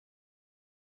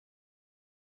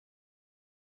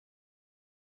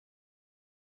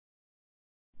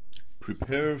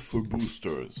Prepare for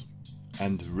boosters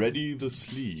and ready the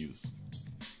sleeves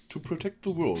to protect the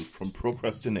world from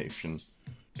procrastination,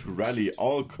 to rally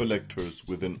all collectors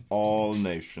within all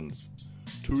nations,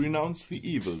 to renounce the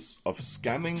evils of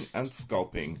scamming and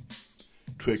scalping,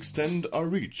 to extend our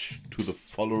reach to the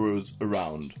followers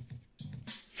around.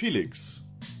 Felix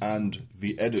and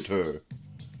the editor,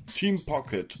 Team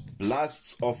Pocket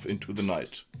blasts off into the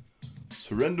night.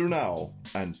 Surrender now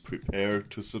and prepare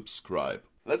to subscribe.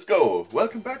 Let's go!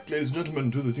 Welcome back, ladies and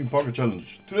gentlemen, to the Team Pocket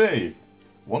Challenge. Today,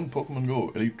 one Pokemon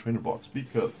Go Elite Trainer box,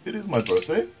 because it is my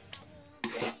birthday.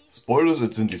 Spoilers,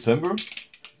 it's in December.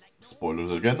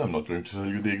 Spoilers again, I'm not going to tell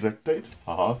you the exact date.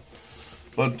 Haha.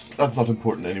 But that's not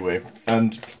important anyway.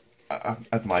 And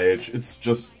at my age, it's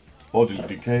just bodily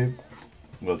decay.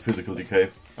 Well, physical decay.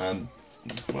 And,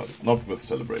 well, not worth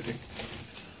celebrating.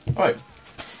 Alright.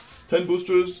 10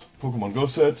 boosters, Pokemon Go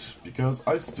set, because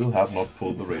I still have not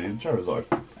pulled the Radiant Charizard.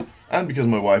 And because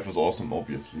my wife is awesome,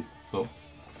 obviously. So,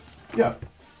 yeah,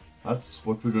 that's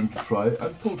what we're going to try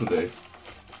and pull today.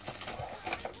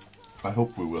 I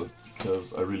hope we will,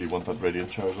 because I really want that Radiant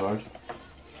Charizard.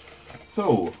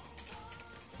 So,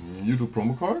 Mewtwo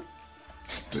promo card,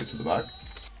 straight to the back.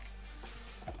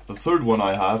 The third one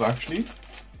I have, actually.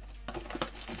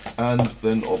 And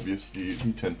then, obviously,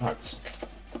 the 10 packs.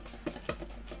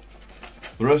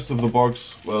 The rest of the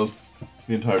box, well,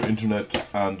 the entire internet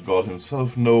and God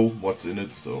himself know what's in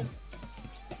it, so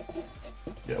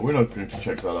yeah, we're not going to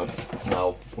check that out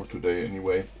now or today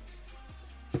anyway.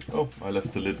 Oh, I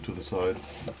left the lid to the side.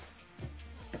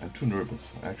 I'm too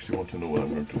nervous. I actually want to know what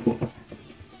I'm going to pull.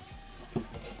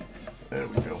 There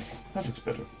we go. That looks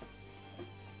better.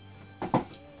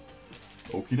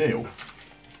 Okie doke.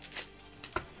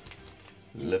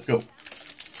 Let's go.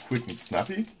 Quick and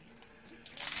snappy.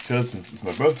 Because since it's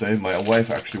my birthday, my wife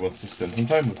actually wants to spend some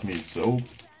time with me, so...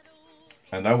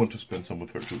 And I want to spend some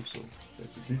with her too, so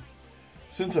basically.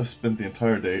 Since I've spent the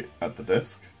entire day at the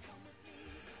desk,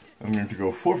 I'm going to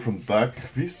go 4 from the back,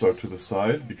 V-Star to the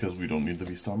side, because we don't need the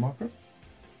V-Star marker.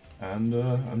 And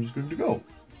I'm just going to go.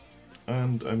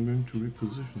 And I'm going to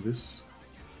reposition this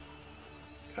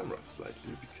camera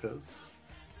slightly, because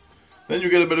then you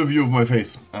get a better view of my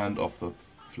face and of the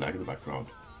flag in the background.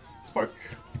 Spark.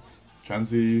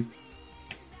 Chansey,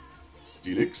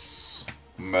 Steelix,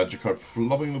 Magikarp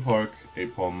flopping the park,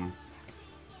 Apom,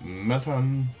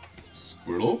 Metan,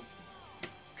 Squirtle,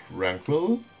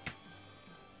 Tranquil,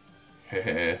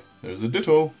 hehe, there's a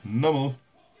Ditto, Numel,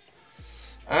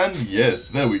 and yes,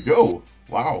 there we go,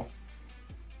 wow,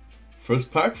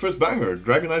 first pack, first banger,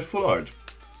 Dragonite Full Art,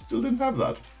 still didn't have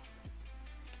that,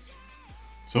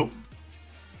 so,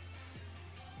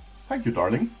 thank you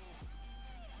darling.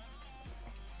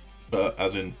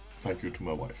 As in, thank you to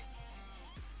my wife.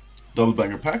 Double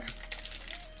banger pack,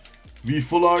 V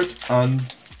Full Art, and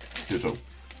Ditto.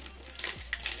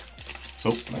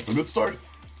 So, that's a good start.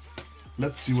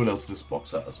 Let's see what else this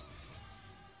box has.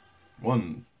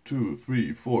 1, 2,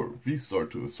 3, 4, V-Star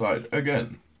to the side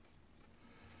again.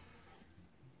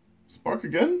 Spark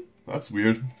again? That's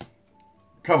weird.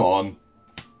 Come on.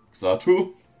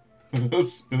 Xatu.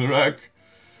 Spinarak.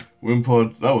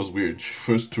 Wimpod, that was weird.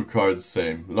 First 2 cards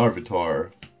same.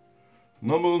 Larvitar.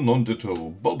 Numel,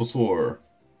 Non-Ditto, Bulbasaur.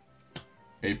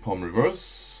 Apom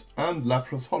Reverse, and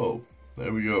Lapras Hollow.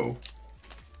 There we go.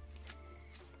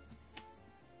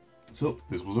 So,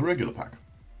 this was a regular pack.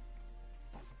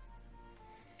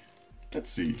 Let's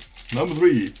see. Number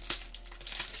 3.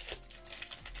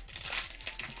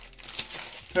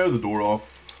 Tear the door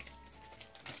off.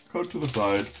 Code to the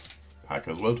side. Pack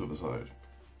as well to the side.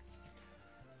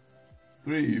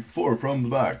 3, 4 from the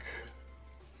back.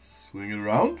 Swing it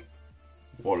around.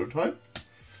 Water type.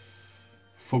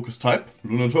 Focus type.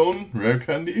 Lunatone. Rare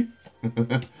Candy.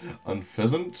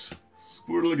 Unpheasant.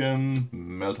 Squirtle again.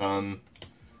 Meltan.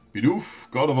 Bidoof.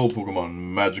 God of all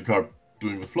Pokemon. Magikarp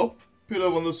doing the flop.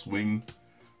 Pilaf on the swing.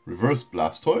 Reverse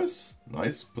Blastoise.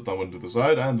 Nice. Put that one to the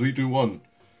side. And 3, 2, 1.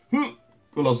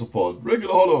 Colossopod.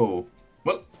 Regular Hollow.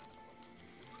 Well.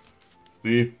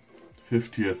 The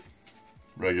 50th.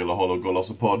 Regular Hollow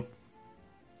Colossopod.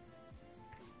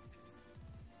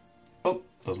 Oh,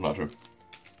 doesn't matter.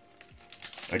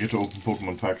 I get to open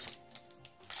Pokemon packs.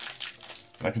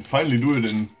 I can finally do it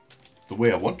in the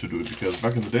way I want to do it, because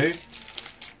back in the day,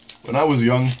 when I was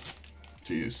young,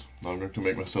 geez, now I'm going to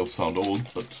make myself sound old,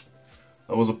 but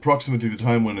that was approximately the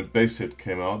time when a base hit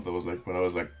came out. That was like when I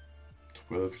was like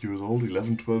 12 years old,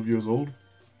 11, 12 years old.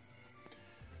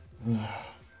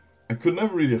 I could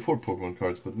never really afford Pokemon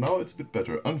cards, but now it's a bit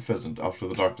better. Unpheasant after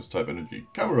the Darkness type energy.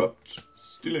 Camerupt,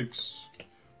 Steelix,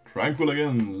 Tranquil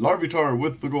again, Larvitar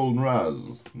with the Golden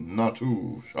Raz,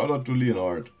 Natu, shout out to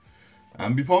Leonard,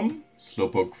 Ambipom,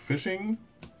 Slowpoke Fishing,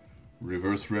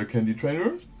 Reverse Rare Candy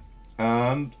Trainer,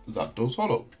 and Zapdos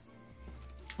Holo.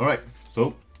 Alright,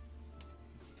 so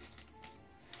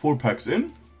 4 packs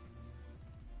in,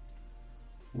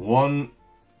 1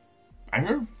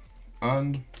 banger,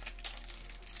 and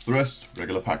the rest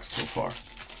regular packs so far.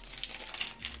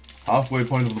 Halfway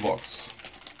point of the box.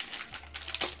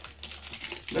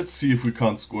 Let's see if we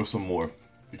can't score some more.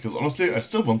 Because honestly, I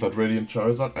still want that Radiant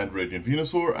Charizard and Radiant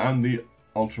Venusaur and the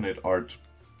alternate art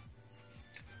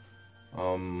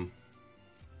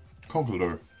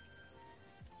Conkeldurr.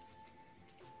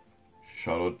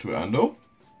 Shout out to Ando.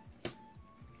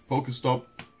 Pokestop,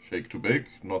 Shake to Bake,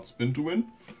 not Spin to Win.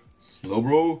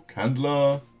 Slowbro,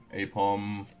 Candela,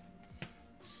 Apom,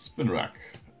 Spinarak,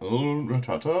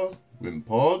 Rattata,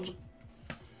 Wimpod,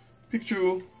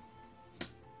 Pikachu,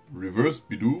 Reverse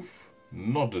Bidoof,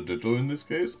 not a Ditto in this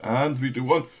case, and 3, 2,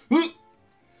 1.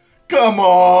 Come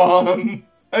on!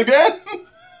 Again?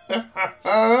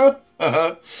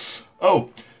 Oh,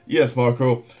 yes,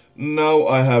 Marco. Now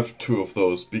I have 2 of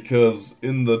those, because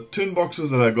in the tin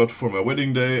boxes that I got for my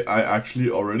wedding day, I actually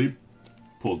already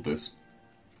pulled this.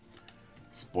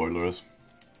 Spoilers.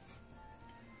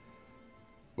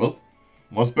 Well,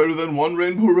 what's better than 1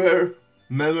 Rainbow Rare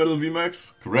Melmetal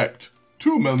VMAX? Correct.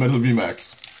 2 Melmetal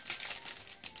VMAX.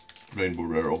 Rainbow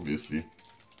Rare, obviously.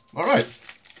 Alright.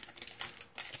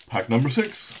 Pack number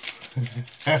 6.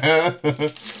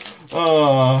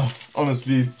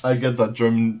 Honestly, I get that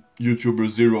German YouTuber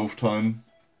Zero of time.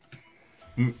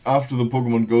 After the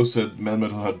Pokemon Go set,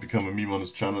 Melmetal had become a meme on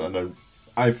his channel, and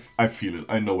I feel it.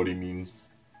 I know what he means.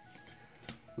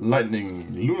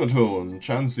 Lightning, Lunatone,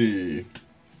 Chansey,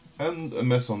 and a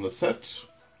mess on the set.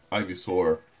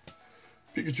 Ivysaur,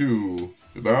 Pikachu,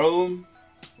 Bibarel,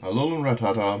 Alolan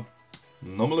Rattata,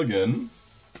 Numel again,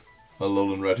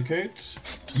 Alolan Raticate.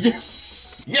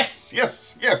 Yes! Yes!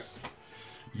 Yes! Yes!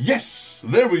 Yes!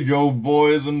 There we go,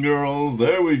 boys and girls.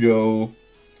 There we go.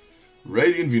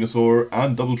 Radiant Venusaur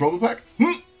and Double Trouble Pack.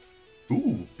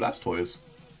 Ooh, Blastoise.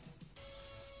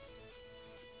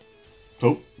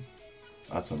 So,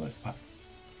 that's a nice pack.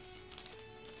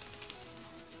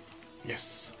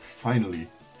 Yes, finally.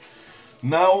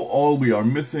 Now all we are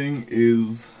missing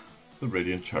is the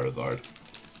Radiant Charizard.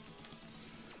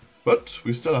 But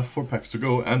we still have 4 packs to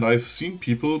go, and I've seen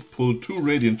people pull 2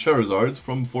 Radiant Charizards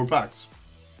from 4 packs.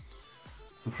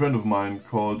 It's a friend of mine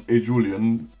called A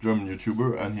Julian, German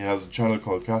YouTuber, and he has a channel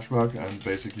called Cashback, and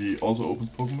basically also opens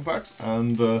Pokemon packs.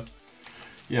 And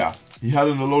yeah, he had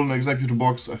an Alolan Executor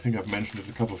box. I think I've mentioned it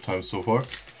a couple of times so far.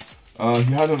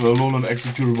 He had an Alolan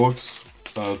Executor box,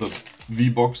 the V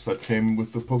box that came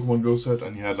with the Pokemon Go set,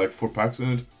 and he had like 4 packs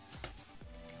in it,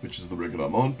 which is the regular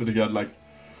amount, but he had like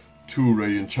 2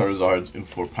 Radiant Charizards in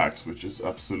 4 packs, which is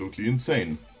absolutely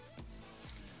insane.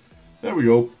 There we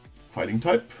go. Fighting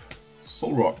type,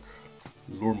 Solrock,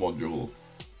 Lure Module,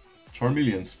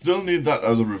 Charmeleon. Still need that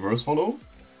as a reverse holo.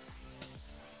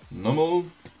 Numel,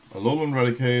 Alolan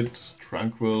Raticate,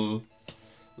 Tranquil,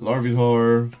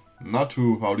 Larvitar,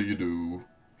 Natu, how do you do?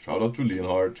 Shout out to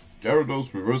Leonhard,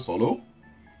 Gyarados reverse holo,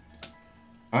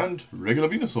 and regular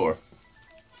Venusaur.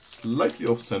 Slightly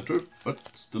off center, but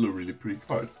still a really pretty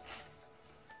card.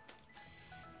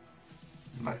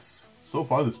 Nice. So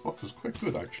far this box is quite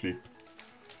good actually.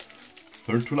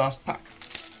 Third to last pack.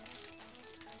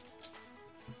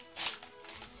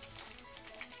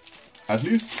 At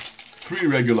least 3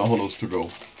 regular holos to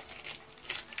go.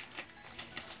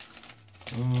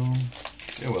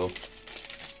 Yeah, well.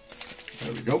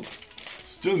 There we go.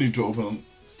 Still need to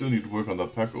work on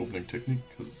that pack opening technique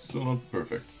because it's still not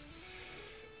perfect.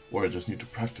 Or I just need to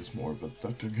practice more, but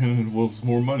that again involves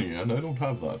more money, and I don't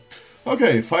have that.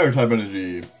 Okay, Fire type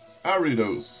energy.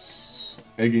 Aridos.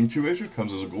 Egg Incubator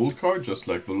comes as a gold card, just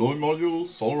like the Lure Module,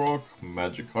 Solrock,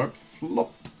 Magikarp,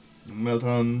 Flop,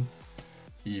 Meltan,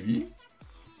 Eevee.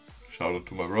 Shout out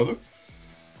to my brother.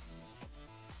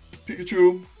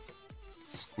 Pikachu,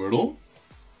 Squirtle,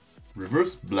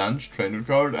 Reverse Blanche Trainer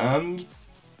card, and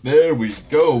there we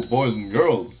go, boys and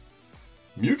girls.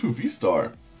 Mewtwo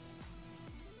V-Star.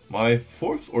 My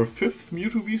 4th or 5th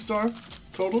Mewtwo V-Star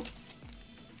total.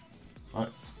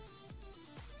 Nice.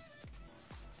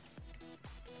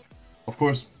 Of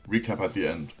course, recap at the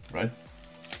end, right?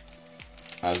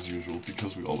 As usual,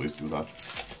 because we always do that.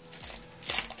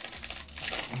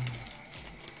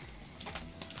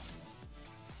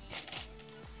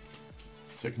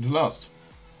 Second to last.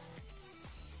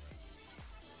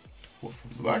 4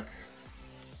 from the back.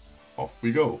 Off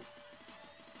we go.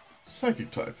 Psychic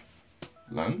type.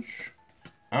 Lunch,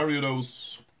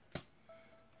 Ariados,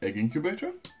 Egg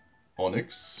Incubator,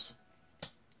 Onix,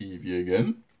 Eevee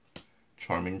again,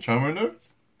 Charming Charmander,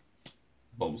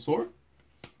 Bulbasaur,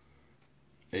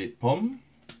 Apom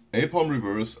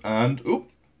reverse, and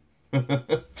oop!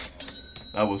 That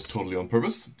was totally on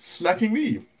purpose. Slacking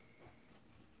V.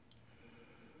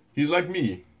 He's like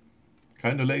me,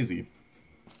 kinda lazy.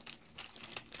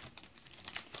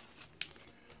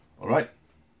 Alright.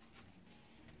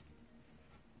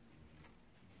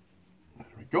 There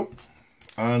we go.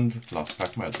 And last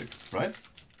pack magic, right?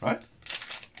 Right?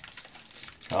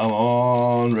 Come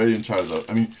on, Radiant Charizard.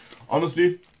 I mean,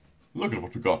 honestly, look at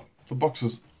what we got. The box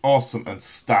is awesome and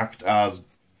stacked as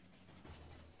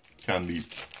can be.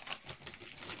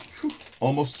 Whew.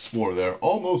 Almost swore there.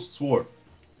 Almost swore.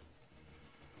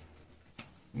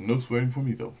 No swearing for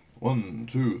me though. 1,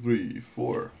 2, 3,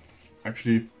 4.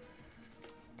 Actually,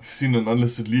 I've seen an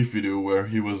Unlisted Leaf video where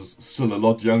he was still a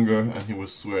lot younger and he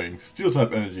was swearing. Steel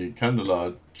type energy,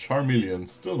 Candela, Charmeleon,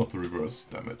 still not the reverse,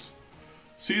 damn it.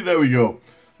 See, there we go.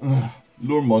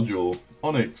 Lure Module,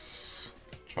 Onix,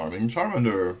 Charming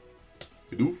Charmander,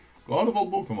 Bidoof, God of all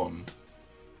Pokémon,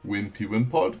 Wimpy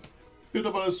Wimpod, Bit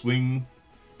up on a Swing,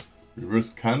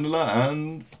 Reverse Candela,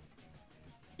 and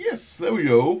yes, there we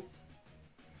go.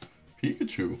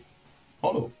 Pikachu,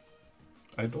 Hollow.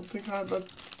 I don't think I had that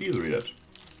either yet.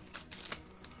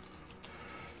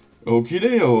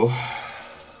 Okey-dale.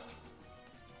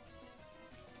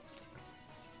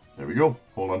 There we go.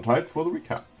 Hold on tight for the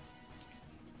recap.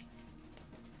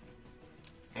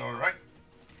 Alright.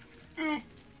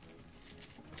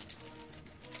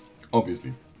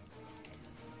 Obviously.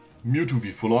 Mewtwo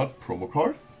V Full Art promo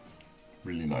card.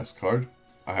 Really nice card.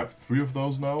 I have 3 of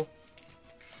those now.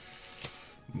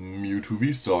 Mewtwo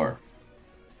V Star.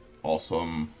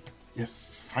 Awesome.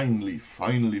 Yes, finally,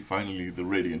 the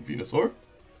Radiant Venusaur.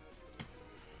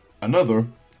 Another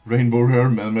Rainbow Rare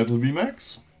Melmetal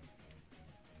VMAX.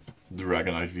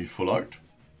 Dragonite V Full Art.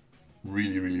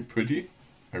 Really pretty.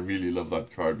 I really love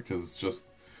that card because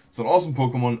it's an awesome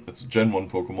Pokemon. It's a Gen 1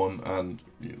 Pokemon and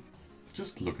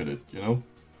just look at it, you know?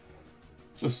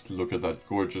 Just look at that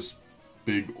gorgeous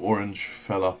big orange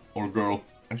fella or girl.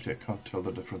 Actually, I can't tell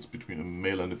the difference between a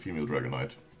male and a female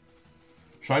Dragonite.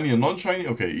 Shiny and non-shiny?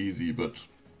 Okay, easy, but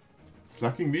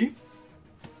Slacking V,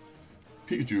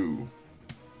 Pikachu,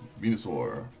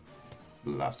 Venusaur,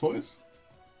 Blastoise,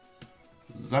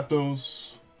 Zapdos,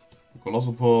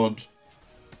 Colossopod,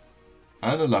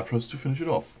 and a Lapras to finish it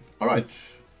off. Alright,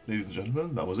 ladies and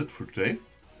gentlemen, that was it for today.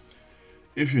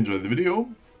 If you enjoyed the video,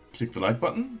 click the like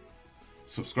button,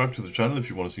 subscribe to the channel if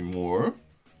you want to see more,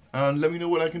 and let me know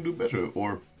what I can do better,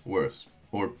 or worse.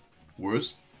 Or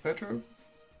worse, better?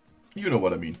 You know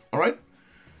what I mean, alright?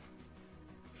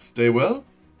 Stay well,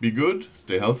 be good,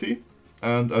 stay healthy,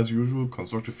 and as usual,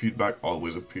 constructive feedback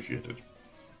always appreciated.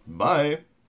 Bye!